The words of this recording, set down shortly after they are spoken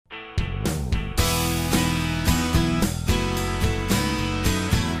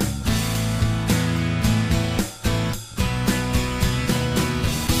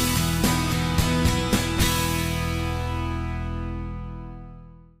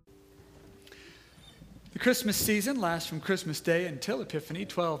Christmas season lasts from Christmas Day until Epiphany,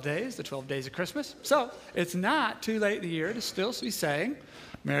 12 days, the 12 days of Christmas. So it's not too late in the year to still be saying,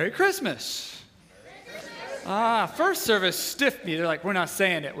 Merry Christmas. First service stiffed me. They're like, we're not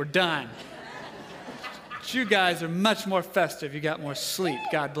saying it. We're done. But you guys are much more festive. You got more sleep.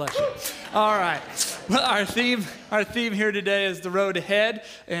 God bless you. All right. Well, our theme here today is the road ahead.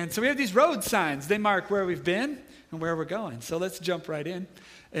 And so we have these road signs. They mark where we've been and where we're going. So let's jump right in.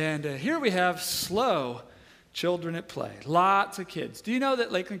 And here we have slow children at play. Lots of kids. Do you know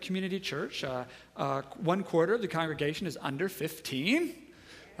that Lakeland Community Church, 1/4 of the congregation is under 15?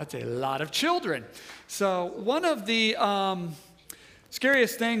 That's a lot of children. So one of the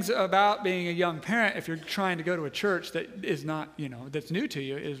scariest things about being a young parent, if you're trying to go to a church that is not, that's new to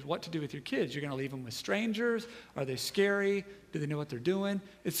you, is what to do with your kids. You're going to leave them with strangers. Are they scary? Do they know what they're doing?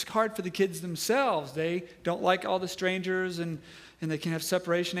 It's hard for the kids themselves. They don't like all the strangers, and they can have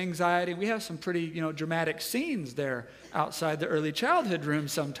separation anxiety. We have some pretty, dramatic scenes there outside the early childhood room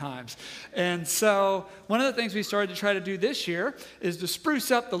sometimes. And so one of the things we started to try to do this year is to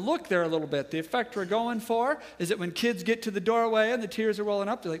spruce up the look there a little bit. The effect we're going for is that when kids get to the doorway and the tears are rolling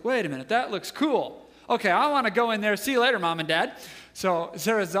up, they're like, wait a minute, that looks cool. Okay, I want to go in there. See you later, Mom and Dad. So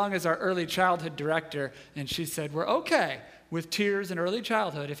Sarah Zung is our early childhood director, and she said, we're okay with tears in early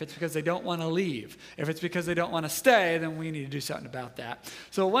childhood if it's because they don't want to leave. If it's because they don't want to stay, then we need to do something about that.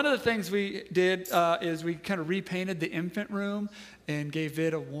 So one of the things we did is we kind of repainted the infant room and gave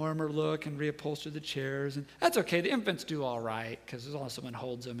it a warmer look and reupholstered the chairs. And that's okay. The infants do all right because as long as someone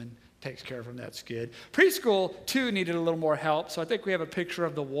holds them and takes care of them, that's good. Preschool, too, needed a little more help. So I think we have a picture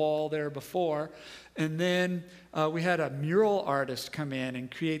of the wall there before. And then we had a mural artist come in and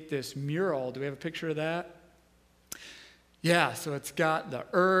create this mural. Do we have a picture of that? Yeah, so it's got the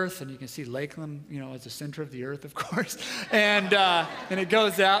earth, and you can see Lakeland, as the center of the earth, of course. And it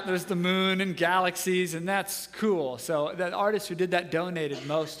goes out, there's the moon and galaxies, and that's cool. So that artist who did that donated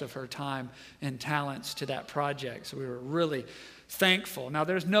most of her time and talents to that project. So we were really thankful. Now,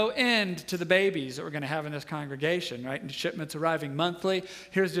 there's no end to the babies that we're going to have in this congregation, right? And shipments arriving monthly.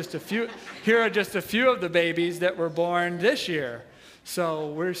 Here are just a few of the babies that were born this year.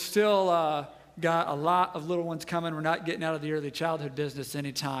 So we're still got a lot of little ones coming. We're not getting out of the early childhood business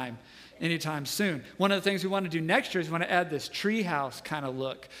anytime soon. One of the things we want to do next year is we want to add this treehouse kind of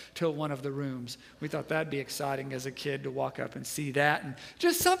look to one of the rooms. We thought that'd be exciting as a kid to walk up and see that, and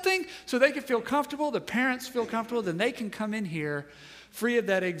just something so they can feel comfortable, the parents feel comfortable, then they can come in here free of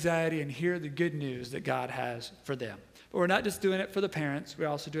that anxiety and hear the good news that God has for them. But we're not just doing it for the parents, we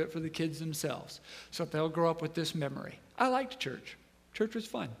also do it for the kids themselves, so that they'll grow up with this memory. I liked church. Church was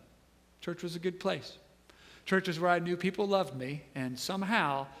fun. Church was a good place. Church is where I knew people loved me, and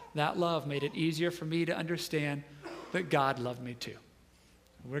somehow that love made it easier for me to understand that God loved me too.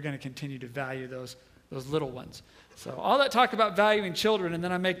 We're going to continue to value those little ones. So all that talk about valuing children, and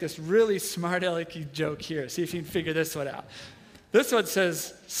then I make this really smart alecky joke here. See if you can figure this one out. This one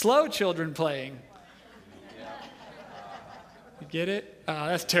says, slow children playing. You get it?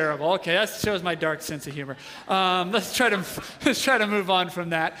 That's terrible. Okay, that shows my dark sense of humor. Let's try to move on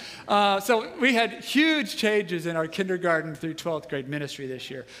from that. So we had huge changes in our kindergarten through 12th grade ministry this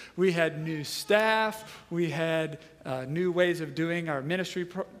year. We had new staff. We had new ways of doing our ministry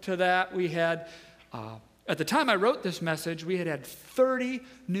to that. We had, at the time I wrote this message, we had 30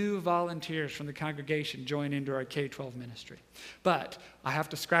 new volunteers from the congregation join into our K-12 ministry. But I have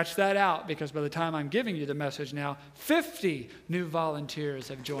to scratch that out because by the time I'm giving you the message now, 50 new volunteers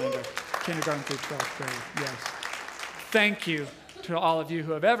have joined our kindergarten through 12th grade. Yes. Thank you to all of you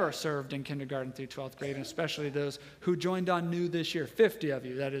who have ever served in kindergarten through 12th grade, and especially those who joined on new this year. 50 of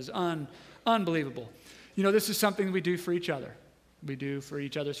you. That is unbelievable. This is something we do for each other. We do for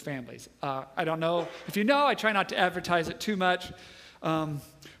each other's families. I don't know if you know, I try not to advertise it too much,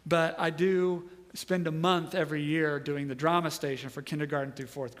 but I do spend a month every year doing the drama station for kindergarten through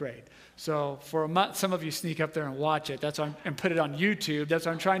 4th grade. So for a month, some of you sneak up there and watch it. And put it on YouTube. That's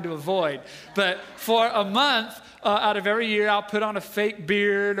what I'm trying to avoid. But for a month out of every year, I'll put on a fake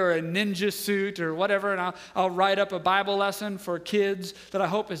beard or a ninja suit or whatever, and I'll write up a Bible lesson for kids that I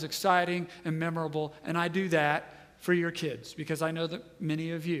hope is exciting and memorable. And I do that for your kids, because I know that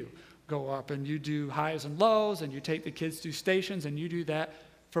many of you go up and you do highs and lows, and you take the kids through stations, and you do that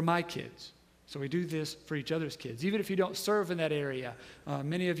for my kids. So we do this for each other's kids, even if you don't serve in that area.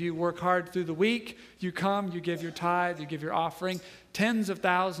 Many of you work hard through the week. You come, you give your tithe, you give your offering. Tens of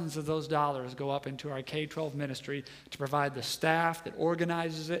thousands of those dollars go up into our K-12 ministry to provide the staff that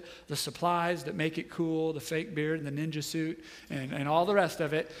organizes it, the supplies that make it cool, the fake beard and the ninja suit, and all the rest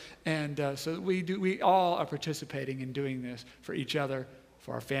of it. And so we all are participating in doing this for each other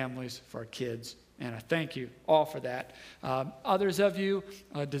for our families, for our kids. And I thank you all for that. Others of you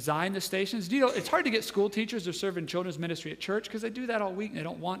design the stations. Do you know, it's hard to get school teachers to serve in children's ministry at church because they do that all week and they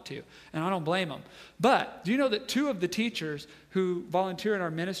don't want to. And I don't blame them. But do you know that 2 of the teachers who volunteer in our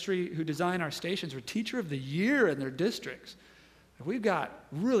ministry, who design our stations, are Teacher of the Year in their districts? We've got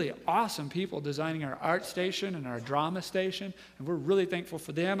really awesome people designing our art station and our drama station, and we're really thankful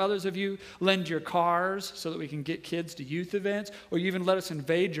for them. Others of you lend your cars so that we can get kids to youth events, or you even let us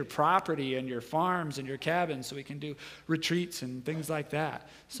invade your property and your farms and your cabins so we can do retreats and things like that.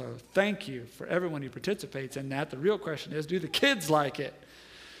 So thank you for everyone who participates in that. The real question is, do the kids like it?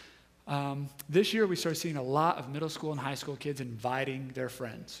 This year we started seeing a lot of middle school and high school kids inviting their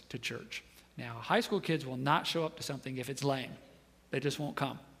friends to church. Now, high school kids will not show up to something if it's lame. They just won't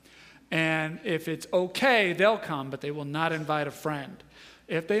come. And if it's okay, they'll come, but they will not invite a friend.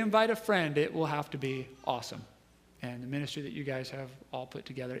 If they invite a friend, it will have to be awesome. And the ministry that you guys have all put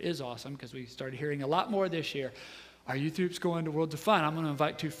together is awesome, because we started hearing a lot more this year. Our youth group's going to Worlds of Fun. I'm going to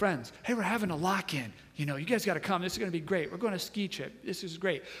invite 2 friends. Hey, we're having a lock-in. You know, you guys got to come. This is going to be great. We're going to ski trip. This is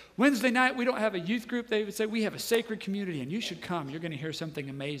great. Wednesday night, we don't have a youth group. They would say, we have a sacred community, and you should come. You're going to hear something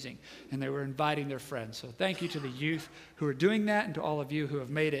amazing. And they were inviting their friends. So thank you to the youth who are doing that, and to all of you who have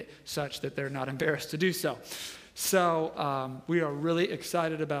made it such that they're not embarrassed to do so. So we are really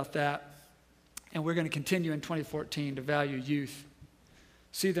excited about that. And we're going to continue in 2014 to value youth,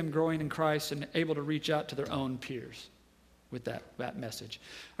 see them growing in Christ and able to reach out to their own peers with that message.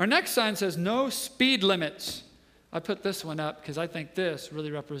 Our next sign says, no speed limits. I put this one up because I think this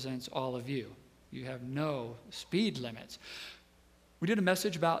really represents all of you. You have no speed limits. We did a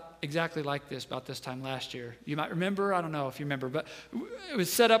message about exactly like this about this time last year. You might remember, I don't know if you remember, but it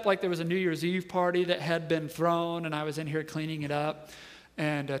was set up like there was a New Year's Eve party that had been thrown, and I was in here cleaning it up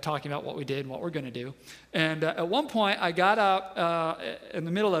and talking about what we did and what we're going to do. And at one point, I got up in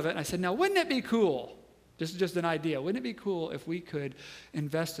the middle of it, and I said, now, wouldn't it be cool? This is just an idea. Wouldn't it be cool if we could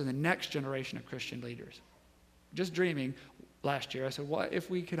invest in the next generation of Christian leaders? Just dreaming last year. I said, what if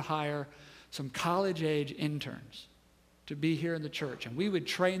we could hire some college-age interns to be here in the church, and we would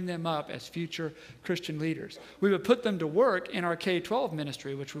train them up as future Christian leaders. We would put them to work in our K-12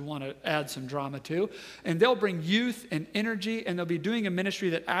 ministry, which we want to add some drama to, and they'll bring youth and energy, and they'll be doing a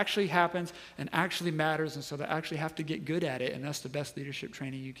ministry that actually happens and actually matters, and so they actually have to get good at it, and that's the best leadership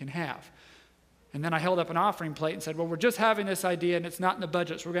training you can have. And then I held up an offering plate and said, well, we're just having this idea, and it's not in the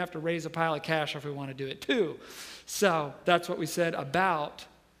budget, so we're going to have to raise a pile of cash if we want to do it too. So that's what we said about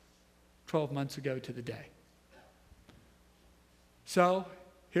 12 months ago to the day. So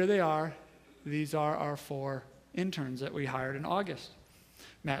here they are. These are our 4 interns that we hired in August.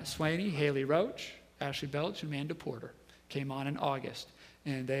 Matt Swaney, Haley Roach, Ashley Belch, and Amanda Porter came on in August.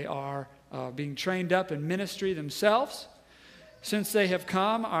 And they are being trained up in ministry themselves. Since they have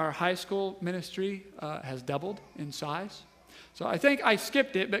come, our high school ministry has doubled in size. So I think I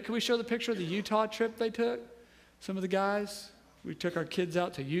skipped it, but can we show the picture of the Utah trip they took? Some of the guys. We took our kids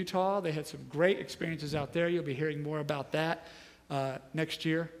out to Utah. They had some great experiences out there. You'll be hearing more about that next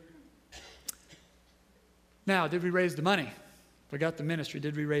year. Now, did we raise the money? We got the ministry.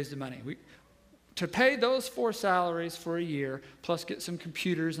 Did we raise the money? To pay those 4 salaries for a year, plus get some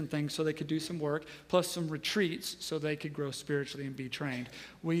computers and things so they could do some work, plus some retreats so they could grow spiritually and be trained.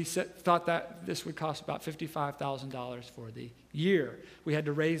 We thought that this would cost about $55,000 for the year. We had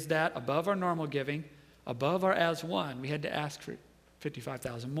to raise that above our normal giving, above our as one. We had to ask for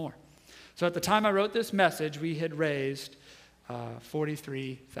 $55,000 more. So at the time I wrote this message, we had raised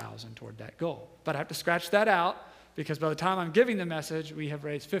 $43,000 toward that goal. But I have to scratch that out, because by the time I'm giving the message, we have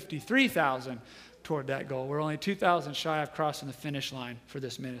raised $53,000 toward that goal. We're only $2,000 shy of crossing the finish line for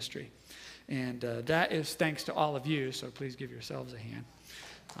this ministry. And that is thanks to all of you, so please give yourselves a hand.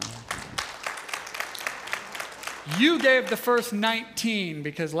 You gave the first 19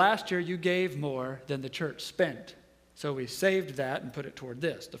 because last year you gave more than the church spent. So we saved that and put it toward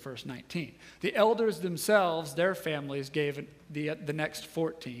this, the first 19. The elders themselves, their families, gave the next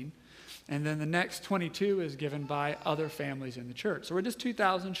 14. And then the next 22 is given by other families in the church. So we're just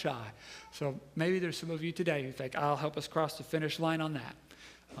 2,000 shy. So maybe there's some of you today who think, I'll help us cross the finish line on that.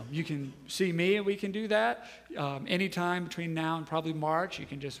 You can see me and we can do that. Anytime between now and probably March, you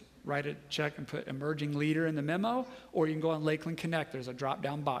can just write a check and put emerging leader in the memo, or you can go on Lakeland Connect. There's a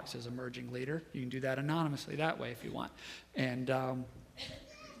drop-down box that says emerging leader. You can do that anonymously that way if you want. And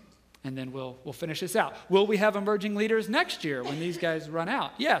then we'll finish this out. Will we have emerging leaders next year when these guys run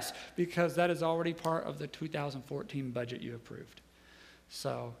out? Yes, because that is already part of the 2014 budget you approved.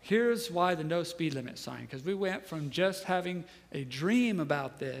 So here's why the no speed limit sign, because we went from just having a dream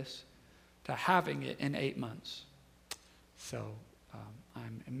about this to having it in 8 months. So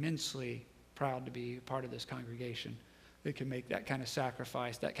I'm immensely proud to be a part of this congregation that can make that kind of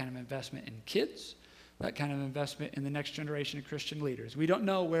sacrifice, that kind of investment in kids, that kind of investment in the next generation of Christian leaders. We don't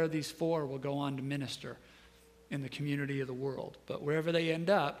know where these 4 will go on to minister in the community of the world, but wherever they end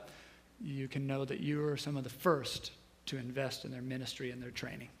up, you can know that you are some of the first to invest in their ministry and their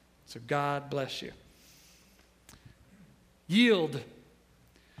training. So God bless you. Yield.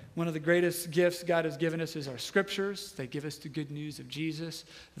 One of the greatest gifts God has given us is our scriptures. They give us the good news of Jesus.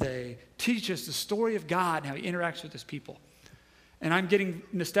 They teach us the story of God and how he interacts with his people. And I'm getting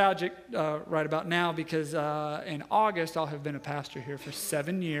nostalgic right about now because in August I'll have been a pastor here for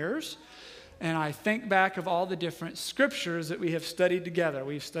 7 years. And I think back of all the different scriptures that we have studied together.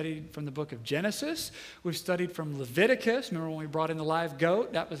 We've studied from the book of Genesis. We've studied from Leviticus. Remember when we brought in the live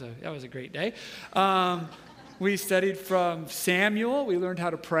goat? That was a great day. We studied from Samuel. We learned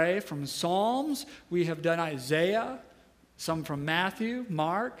how to pray from Psalms. We have done Isaiah, some from Matthew,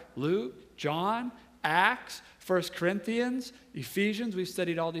 Mark, Luke, John, Acts, 1 Corinthians, Ephesians. We've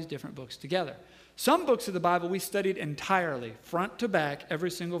studied all these different books together. Some books of the Bible we studied entirely, front to back, every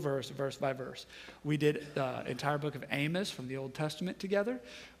single verse, verse by verse. We did the entire book of Amos from the Old Testament together.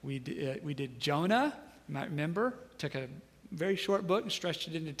 We did Jonah, you might remember. Took a very short book and stretched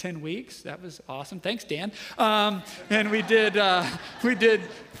it into 10 weeks. That was awesome. Thanks, Dan. And we did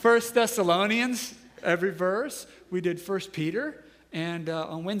 1 Thessalonians, every verse. We did 1 Peter. And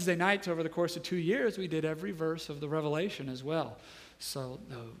on Wednesday nights over the course of 2 years, we did every verse of the Revelation as well. So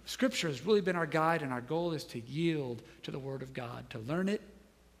the Scripture has really been our guide, and our goal is to yield to the Word of God, to learn it,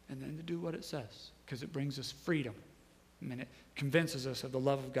 and then to do what it says, because it brings us freedom. I mean, it convinces us of the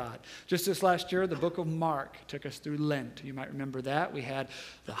love of God. Just this last year, the book of Mark took us through Lent. You might remember that. We had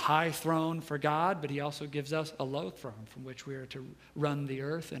the high throne for God, but he also gives us a low throne from which we are to run the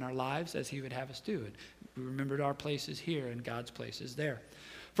earth in our lives as he would have us do it. We remembered our places here and God's places there.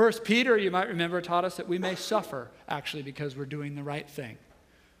 1 Peter, you might remember, taught us that we may suffer, actually, because we're doing the right thing,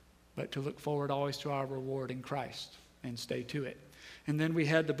 but to look forward always to our reward in Christ and stay to it. And then we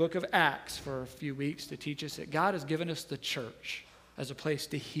had the book of Acts for a few weeks to teach us that God has given us the church as a place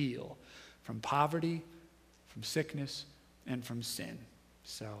to heal from poverty, from sickness, and from sin.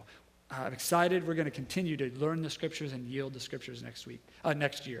 So I'm excited. We're going to continue to learn the scriptures and yield the scriptures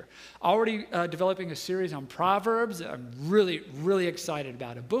next year. Already developing a series on Proverbs that I'm really, really excited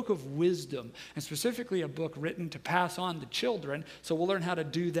about. A book of wisdom, and specifically a book written to pass on to children. So we'll learn how to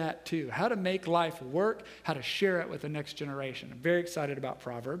do that too. How to make life work, how to share it with the next generation. I'm very excited about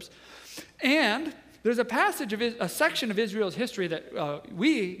Proverbs. And there's a section of Israel's history that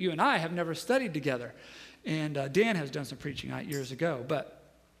you and I, have never studied together. And Dan has done some preaching on it years ago, but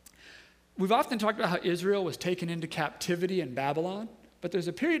we've often talked about how Israel was taken into captivity in Babylon, but there's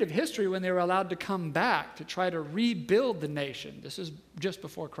a period of history when they were allowed to come back to try to rebuild the nation. This is just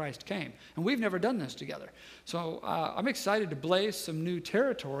before Christ came, and we've never done this together. So I'm excited to blaze some new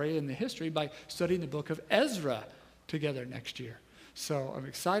territory in the history by studying the book of Ezra together next year. So I'm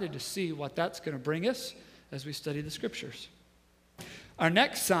excited to see what that's going to bring us as we study the scriptures. Our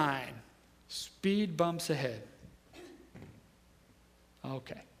next sign, speed bumps ahead.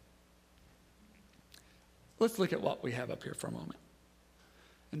 Okay. Let's look at what we have up here for a moment.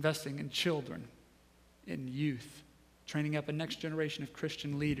 Investing in children, in youth, training up a next generation of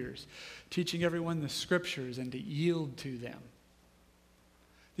Christian leaders, teaching everyone the scriptures and to yield to them.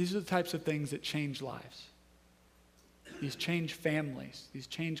 These are the types of things that change lives. These change families. These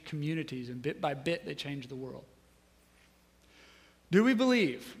change communities, and bit by bit they change the world. Do we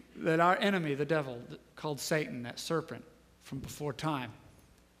believe that our enemy, the devil, called Satan, that serpent from before time,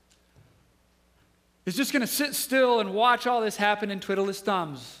 is just going to sit still and watch all this happen and twiddle his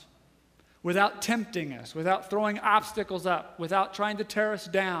thumbs without tempting us, without throwing obstacles up, without trying to tear us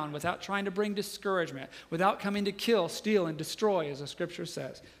down, without trying to bring discouragement, without coming to kill, steal, and destroy, as the scripture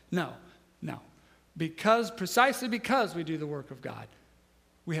says? No. Precisely because we do the work of God,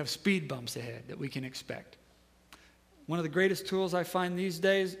 we have speed bumps ahead that we can expect. One of the greatest tools I find these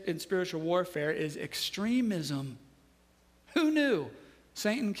days in spiritual warfare is extremism. Who knew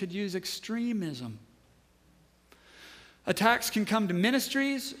Satan could use extremism? Attacks can come to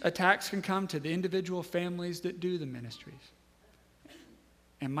ministries. Attacks can come to the individual families that do the ministries.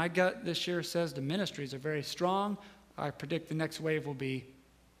 And my gut this year says the ministries are very strong. I predict the next wave will be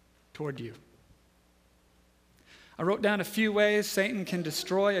toward you. I wrote down a few ways Satan can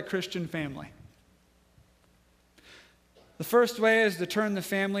destroy a Christian family. The first way is to turn the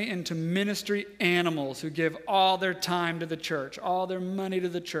family into ministry animals who give all their time to the church, all their money to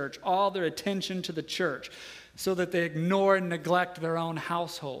the church, all their attention to the church, so that they ignore and neglect their own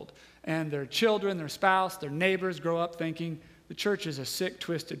household. And their children, their spouse, their neighbors grow up thinking The church is a sick,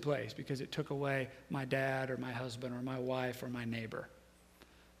 twisted place because it took away my dad or my husband or my wife or my neighbor.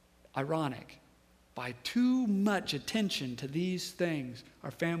 Ironic. By too much attention to these things,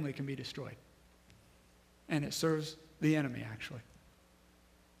 our family can be destroyed. And it serves the enemy, actually.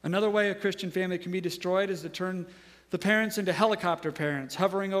 Another way a Christian family can be destroyed is to turn the parents into helicopter parents,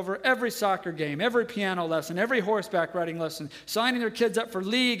 hovering over every soccer game, every piano lesson, every horseback riding lesson, signing their kids up for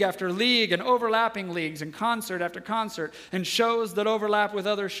league after league and overlapping leagues and concert after concert and shows that overlap with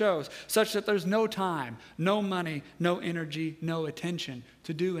other shows, such that there's no time, no money, no energy, no attention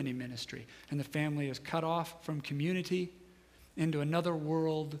to do any ministry. And the family is cut off from community into another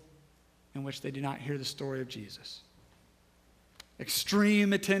world in which they do not hear the story of Jesus.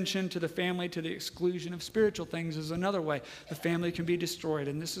 Extreme attention to the family to the exclusion of spiritual things is another way the family can be destroyed.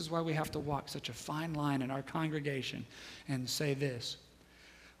 And this is why we have to walk such a fine line in our congregation and say this: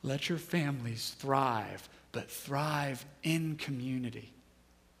 let your families thrive, but thrive in community.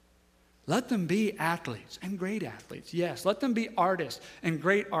 Let them be athletes and great athletes. Yes, let them be artists and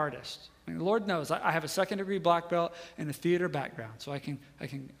great artists. I mean, the Lord knows I have a second-degree black belt and a theater background, so I can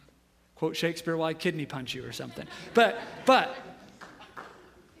quote Shakespeare while I kidney punch you or something. But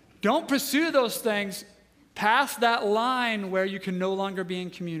don't pursue those things past that line where you can no longer be in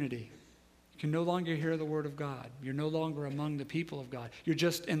community. You can no longer hear the word of God. You're no longer among the people of God. You're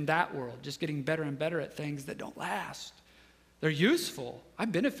just in that world, just getting better and better at things that don't last. They're useful. I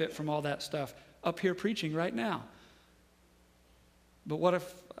benefit from all that stuff up here preaching right now. But what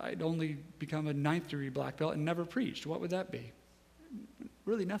if I'd only become a 9th degree black belt and never preached? What would that be?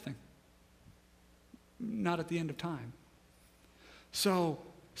 Really nothing. Not at the end of time. So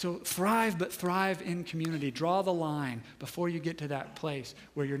thrive, but thrive in community. Draw the line before you get to that place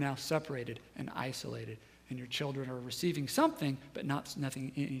where you're now separated and isolated, and your children are receiving something, but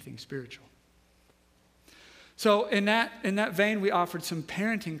anything spiritual. So in that vein, we offered some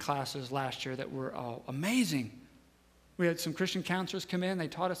parenting classes last year that were amazing. We had some Christian counselors come in. They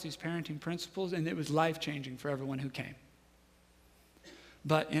taught us these parenting principles, and it was life-changing for everyone who came.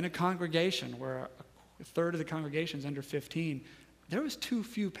 But in a congregation where a third of the congregation is under 15, there was too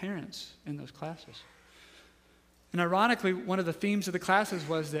few parents in those classes. And ironically, one of the themes of the classes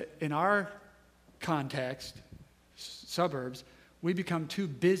was that in our context, suburbs, we become too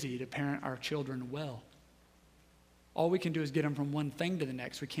busy to parent our children well. All we can do is get them from one thing to the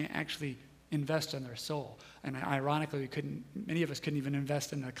next. We can't actually invest in their soul. And ironically, many of us couldn't even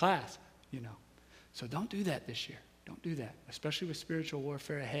invest in a class, So don't do that this year. Don't do that, especially with spiritual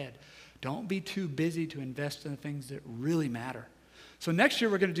warfare ahead. Don't be too busy to invest in the things that really matter. So next year,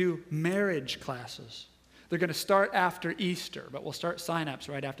 we're going to do marriage classes. They're going to start after Easter, but we'll start sign-ups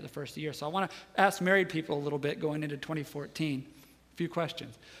right after the first of the year. So I want to ask married people a little bit going into 2014. A few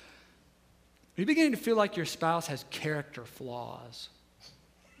questions. Are you beginning to feel like your spouse has character flaws?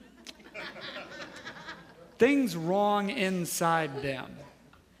 Things wrong inside them.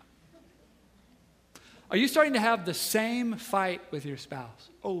 Are you starting to have the same fight with your spouse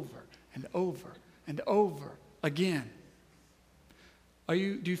over and over and over again? Do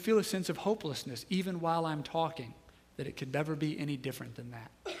you feel a sense of hopelessness even while I'm talking, that it could never be any different than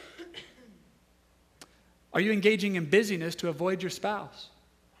that? Are you engaging in busyness to avoid your spouse?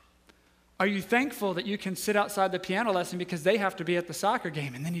 Are you thankful that you can sit outside the piano lesson because they have to be at the soccer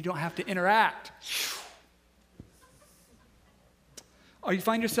game and then you don't have to interact? Or you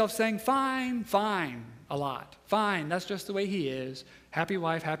find yourself saying, fine, a lot. Fine, that's just the way he is. Happy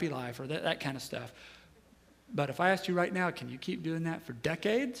wife, happy life, or that kind of stuff. But if I asked you right now, can you keep doing that for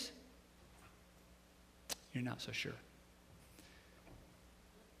decades? You're not so sure.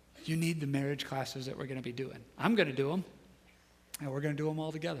 You need the marriage classes that we're going to be doing. I'm going to do them, and we're going to do them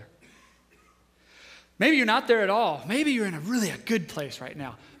all together. Maybe you're not there at all. Maybe you're in a good place right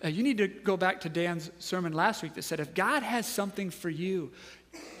now. You need to go back to Dan's sermon last week that said, if God has something for you,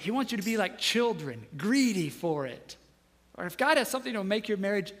 he wants you to be like children, greedy for it. Or if God has something that will make your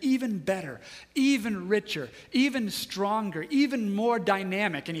marriage even better, even richer, even stronger, even more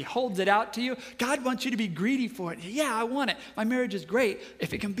dynamic, and he holds it out to you, God wants you to be greedy for it. Yeah, I want it. My marriage is great.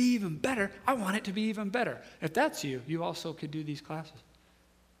 If it can be even better, I want it to be even better. If that's you, you also could do these classes,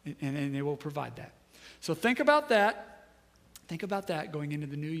 and they will provide that. So think about that. Think about that going into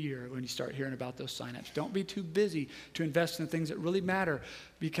the new year when you start hearing about those signups. Don't be too busy to invest in the things that really matter,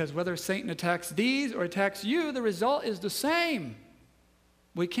 because whether Satan attacks these or attacks you, the result is the same.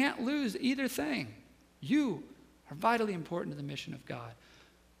 We can't lose either thing. You are vitally important to the mission of God.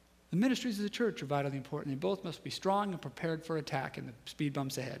 The ministries of the church are vitally important. They both must be strong and prepared for attack and the speed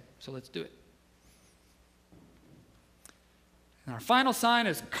bumps ahead. So let's do it. And our final sign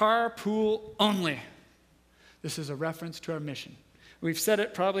is carpool only. This is a reference to our mission. We've said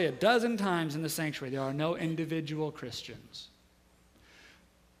it probably a dozen times in the sanctuary. There are no individual Christians.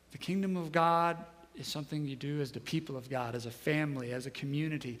 The kingdom of God is something you do as the people of God, as a family, as a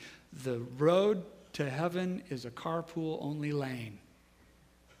community. The road to heaven is a carpool-only lane.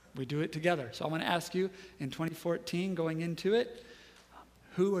 We do it together. So I want to ask you, in 2014, going into it,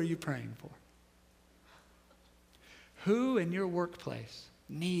 who are you praying for? Who in your workplace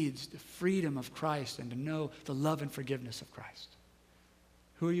needs the freedom of Christ and to know the love and forgiveness of Christ?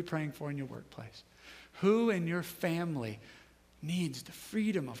 Who are you praying for in your workplace? Who in your family needs the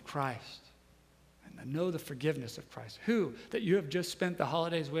freedom of Christ and to know the forgiveness of Christ? Who that you have just spent the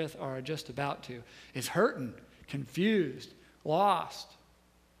holidays with or are just about to is hurting, confused, lost?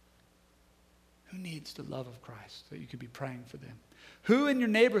 Who needs the love of Christ that you could be praying for them? Who in your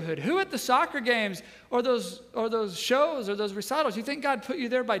neighborhood? Who at the soccer games or those shows or those recitals? You think God put you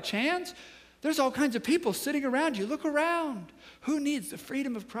there by chance? There's all kinds of people sitting around you. Look around. Who needs the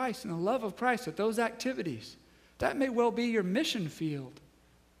freedom of Christ and the love of Christ at those activities? That may well be your mission field.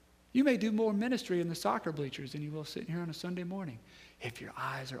 You may do more ministry in the soccer bleachers than you will sitting here on a Sunday morning if your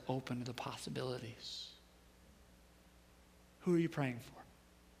eyes are open to the possibilities. Who are you praying for?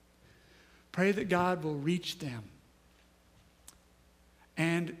 Pray that God will reach them.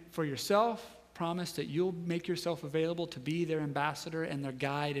 And for yourself, promise that you'll make yourself available to be their ambassador and their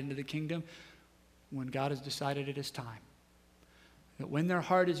guide into the kingdom when God has decided it is time. That when their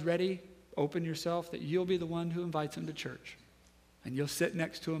heart is ready, open yourself, that you'll be the one who invites them to church. And you'll sit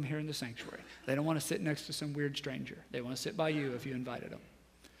next to them here in the sanctuary. They don't want to sit next to some weird stranger. They want to sit by you if you invited them.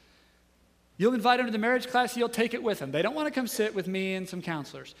 You'll invite them to the marriage class, you'll take it with them. They don't want to come sit with me and some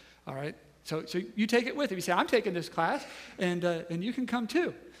counselors, all right? So you take it with them. You say, I'm taking this class, and you can come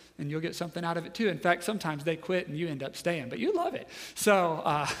too. And you'll get something out of it too. In fact, sometimes they quit and you end up staying, but you love it.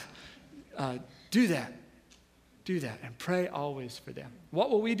 So do that. Do that and pray always for them.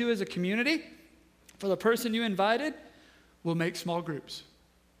 What will we do as a community? For the person you invited, we'll make small groups.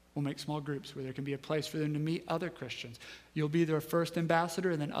 We'll make small groups where there can be a place for them to meet other Christians. You'll be their first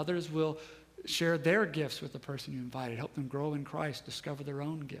ambassador, and then others will share their gifts with the person you invited, help them grow in Christ, discover their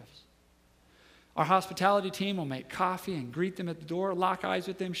own gifts. Our hospitality team will make coffee and greet them at the door, lock eyes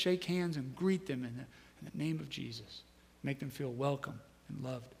with them, shake hands, and greet them in the name of Jesus. Make them feel welcome and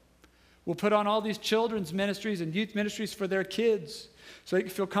loved. We'll put on all these children's ministries and youth ministries for their kids so they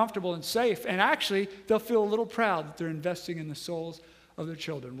can feel comfortable and safe. And actually, they'll feel a little proud that they're investing in the souls of their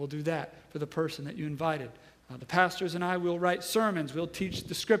children. We'll do that for the person that you invited. The pastors and I will write sermons. We'll teach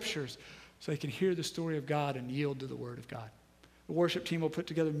the scriptures so they can hear the story of God and yield to the word of God. The worship team will put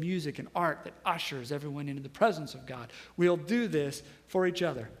together music and art that ushers everyone into the presence of God. We'll do this for each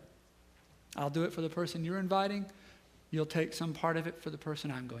other. I'll do it for the person you're inviting. You'll take some part of it for the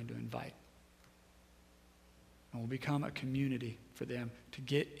person I'm going to invite. And we'll become a community for them to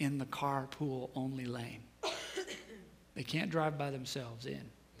get in the carpool only lane. They can't drive by themselves in.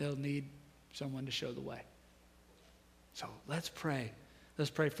 They'll need someone to show the way. So let's pray. Let's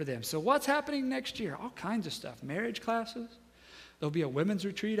pray for them. So what's happening next year? All kinds of stuff. Marriage classes. There'll be a women's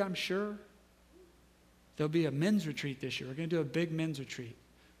retreat, I'm sure. There'll be a men's retreat this year. We're going to do a big men's retreat.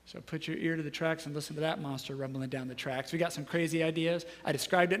 So put your ear to the tracks and listen to that monster rumbling down the tracks. We got some crazy ideas. I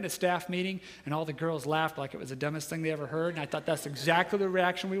described it in a staff meeting, and all the girls laughed like it was the dumbest thing they ever heard, and I thought that's exactly the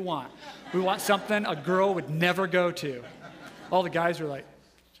reaction we want. We want something a girl would never go to. All the guys were like,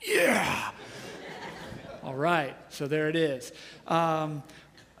 yeah. All right, so there it is.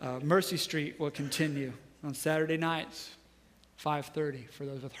 Mercy Street will continue on Saturday nights, 5:30, for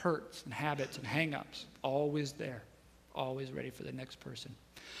those with hurts and habits and hang-ups. Always there, always ready for the next person.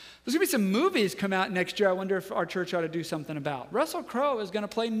 There's going to be some movies come out next year I wonder if our church ought to do something about. Russell Crowe is going to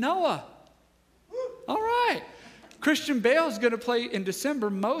play Noah. All right. Christian Bale is going to play in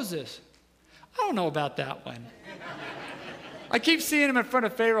December Moses. I don't know about that one. I keep seeing him in front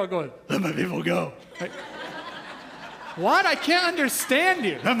of Pharaoh going, let my people go. Like, what? I can't understand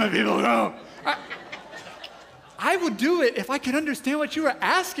you. Let my people go. I would do it if I could understand what you were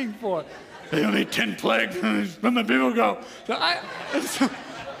asking for. They only 10 plagues. Let my people go. So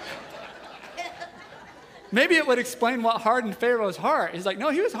maybe it would explain what hardened Pharaoh's heart. He's like, no,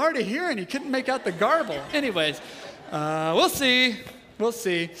 he was hard of hearing. He couldn't make out the garble. Anyways, we'll see. We'll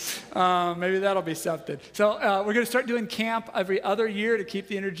see. Maybe that'll be something. So we're going to start doing camp every other year to keep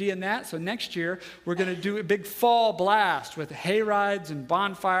the energy in that. So next year, we're going to do a big fall blast with hay rides and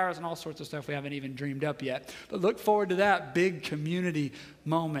bonfires and all sorts of stuff we haven't even dreamed up yet. But look forward to that big community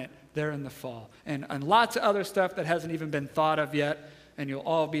moment there in the fall. And lots of other stuff that hasn't even been thought of yet, and you'll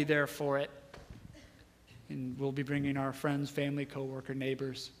all be there for it. And we'll be bringing our friends, family, coworker,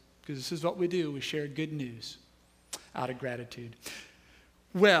 neighbors, because this is what we do. We share good news out of gratitude.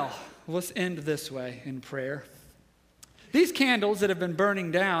 Well, let's end this way in prayer. These candles that have been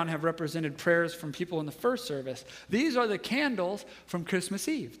burning down have represented prayers from people in the first service. These are the candles from Christmas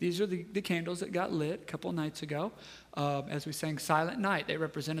Eve. These are the candles that got lit a couple nights ago as we sang Silent Night. They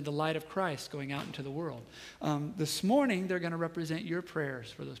represented the light of Christ going out into the world. This morning, they're going to represent your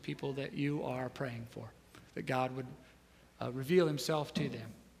prayers for those people that you are praying for, that God would reveal himself to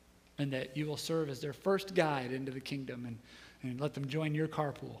them, and that you will serve as their first guide into the kingdom and let them join your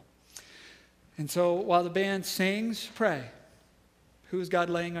carpool. And so while the band sings, pray. Who is God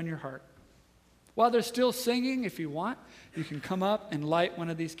laying on your heart? While they're still singing, if you want, you can come up and light one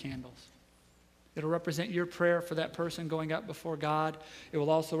of these candles. It'll represent your prayer for that person going up before God. It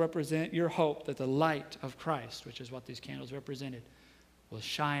will also represent your hope that the light of Christ, which is what these candles represented, will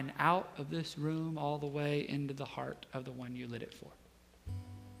shine out of this room all the way into the heart of the one you lit it for.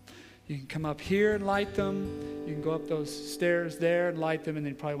 You can come up here and light them. You can go up those stairs there and light them, and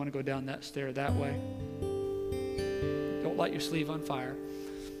then you probably want to go down that stair that way. Don't light your sleeve on fire.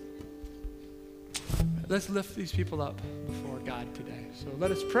 Let's lift these people up before God today. So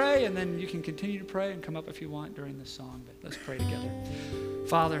let us pray, and then you can continue to pray and come up if you want during this song, but let's pray together.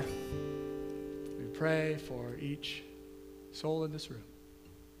 Father, we pray for each soul in this room,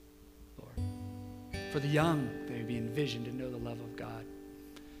 Lord. For the young, they may be envisioned to know the love of God.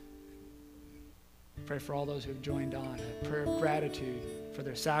 Pray for all those who have joined on, a prayer of gratitude for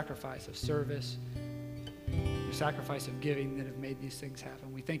their sacrifice of service, your sacrifice of giving that have made these things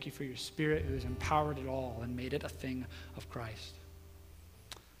happen. We thank you for your Spirit who has empowered it all and made it a thing of Christ.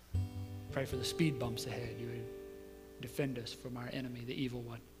 Pray for the speed bumps ahead. You would defend us from our enemy, the evil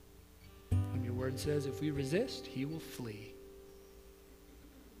one. And your word says if we resist, he will flee.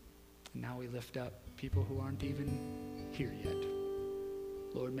 And now we lift up people who aren't even here yet.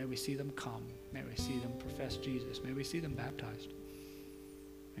 Lord, may we see them come. May we see them profess Jesus. May we see them baptized.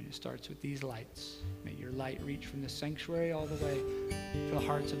 And it starts with these lights. May your light reach from the sanctuary all the way to the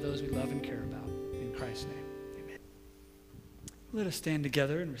hearts of those we love and care about. In Christ's name, amen. Let us stand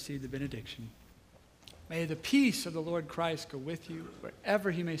together and receive the benediction. May the peace of the Lord Christ go with you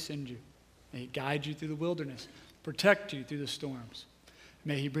wherever he may send you. May he guide you through the wilderness, protect you through the storms.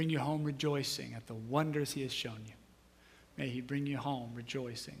 May he bring you home rejoicing at the wonders he has shown you. May he bring you home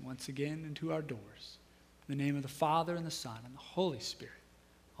rejoicing once again into our doors. In the name of the Father and the Son and the Holy Spirit.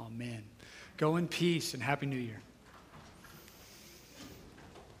 Amen. Go in peace and Happy New Year.